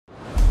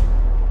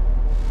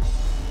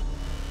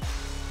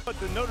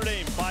about the Notre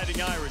Dame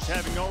Fighting Irish,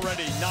 having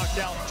already knocked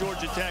out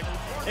Georgia Tech,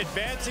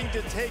 advancing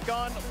to take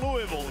on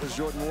Louisville? There's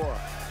Nwora.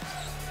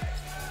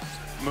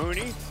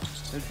 Mooney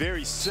is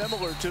very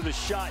similar to the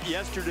shot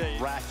yesterday.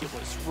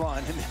 Miraculous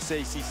run in this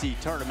ACC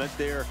tournament.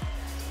 Their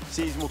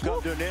season will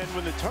come to an end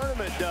when the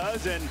tournament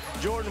does, and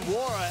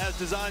Nwora has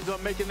designs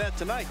on making that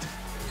tonight.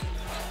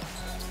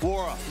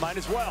 Nwora might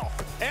as well.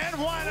 And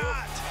why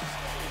not?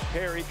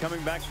 Perry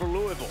coming back for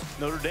Louisville.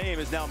 Notre Dame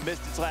has now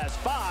missed its last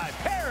 5.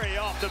 Perry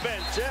off the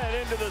bench and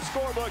into the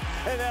scorebook,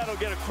 and that'll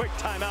get a quick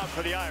timeout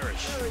for the Irish.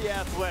 Very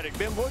athletic,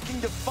 been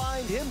looking to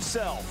find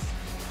himself.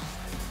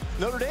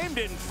 Notre Dame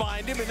didn't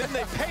find him, and then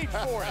they paid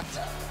for it.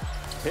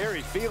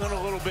 Perry feeling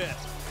a little bit.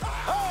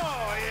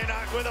 Oh,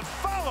 Enoch with a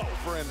follow.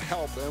 And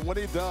help, and when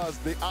he does,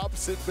 the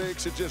opposite big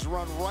should just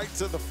run right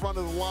to the front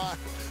of the line,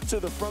 to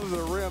the front of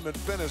the rim and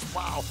finish.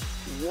 Wow,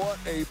 what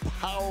a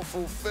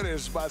powerful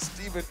finish by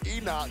Steven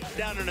Enoch.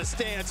 Down in a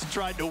stance,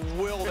 tried to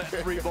will that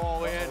three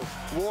ball in.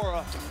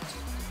 Nwora.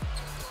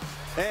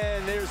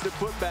 And there's the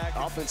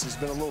putback. Offense has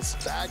been a little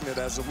stagnant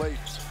as of late.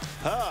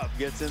 Hub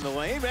gets in the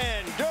lane,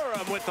 and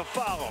Durham with the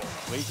follow.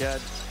 We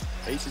had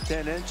 8 to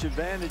 10 inch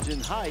advantage in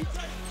height.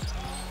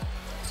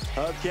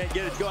 Hub can't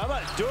get it going. How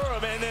about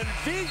Durham, and then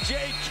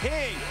VJ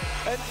King.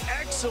 An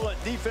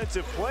excellent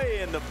defensive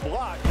play in the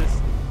block. Just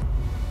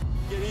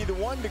get either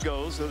one to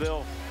go, so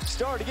they'll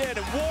start again.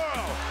 And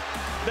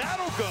Nwora,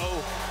 that'll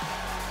go.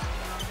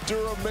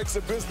 Durham makes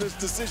a business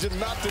decision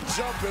not to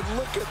jump, and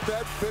look at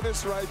that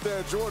finish right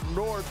there.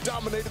 Nwora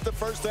dominated the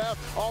first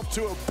half, off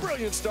to a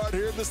brilliant start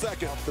here in the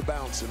second. Off the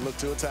bounce and look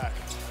to attack.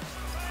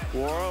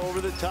 Nwora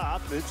over the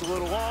top. It's a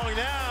little long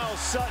now.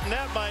 Sutton,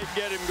 that might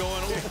get him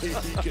going a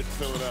little. He can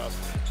fill it up.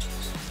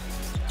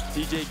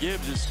 TJ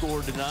Gibbs has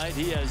scored tonight.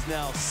 He has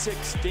now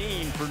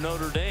 16 for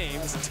Notre Dame.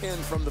 That's 10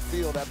 from the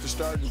field after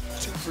starting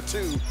 2 for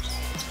 2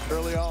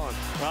 early on.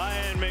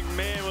 Ryan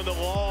McMahon with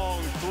a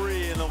long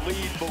 3, and the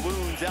lead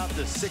balloons out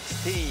to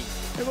 16.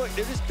 And look,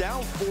 they're just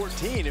down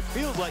 14. It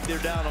feels like they're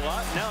down a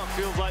lot. Now it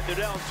feels like they're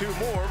down 2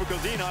 more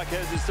because Enoch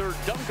has his 3rd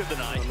dunk of the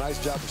night. A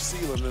nice job of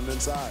sealing them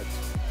inside.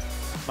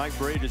 Mike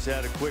Brady just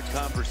had a quick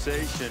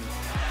conversation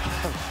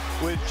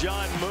with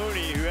John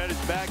Mooney, who had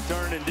his back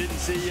turned and didn't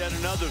see yet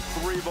another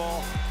 3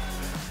 ball.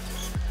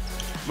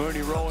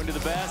 Mooney rolling to the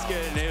basket,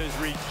 and it was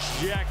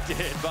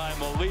rejected by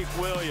Malik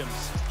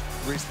Williams.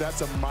 Reese, that's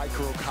a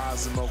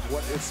microcosm of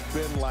what it's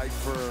been like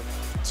for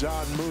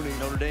John Mooney.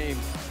 Notre Dame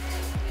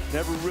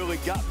never really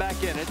got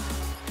back in it,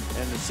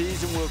 and the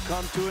season will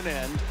come to an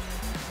end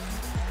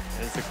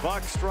as the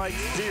clock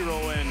strikes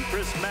 0, and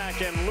Chris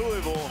Mack and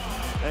Louisville,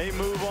 they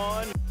move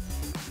on